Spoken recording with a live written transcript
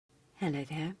Hello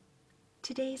there.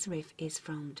 Today's riff is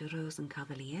from the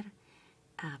Rosenkavalier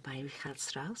by Richard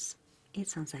Strauss. It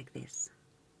sounds like this.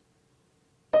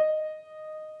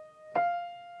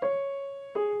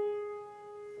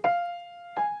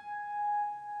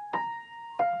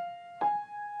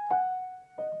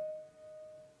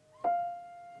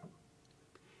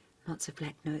 Lots of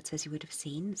black notes as you would have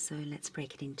seen, so let's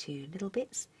break it into little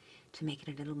bits to make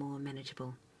it a little more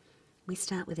manageable. We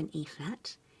start with an E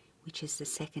flat, which is the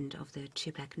second of the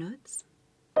two black notes.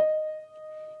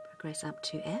 Progress up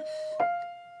to F,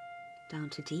 down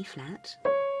to D flat,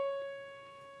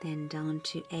 then down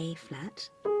to A flat,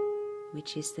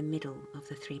 which is the middle of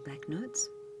the three black notes.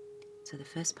 So the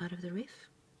first part of the riff.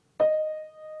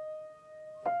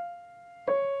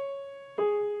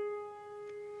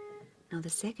 Now the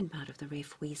second part of the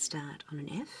riff, we start on an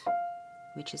F,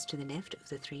 which is to the left of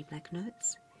the three black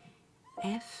notes.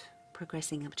 F,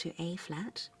 progressing up to A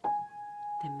flat,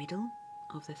 the middle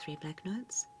of the three black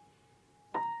notes,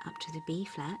 up to the B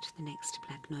flat, the next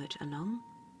black note along,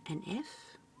 and F,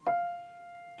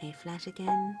 A flat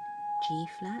again, G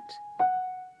flat,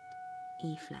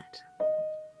 E flat,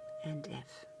 and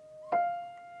F.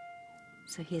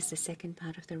 So here's the second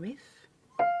part of the riff.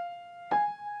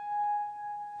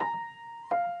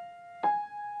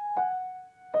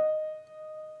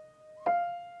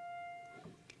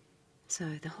 So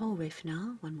the whole riff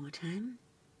now, one more time.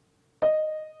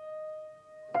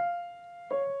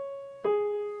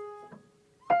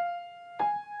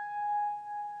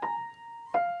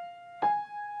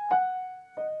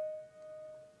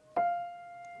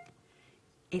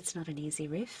 It's not an easy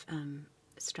riff.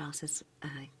 Strauss is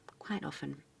quite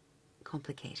often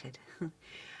complicated,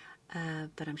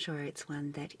 but I'm sure it's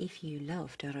one that if you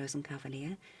loved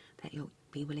Rosenkavalier, that you'll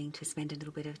be willing to spend a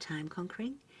little bit of time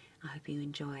conquering. I hope you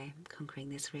enjoy conquering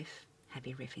this riff.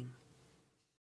 Happy riffing.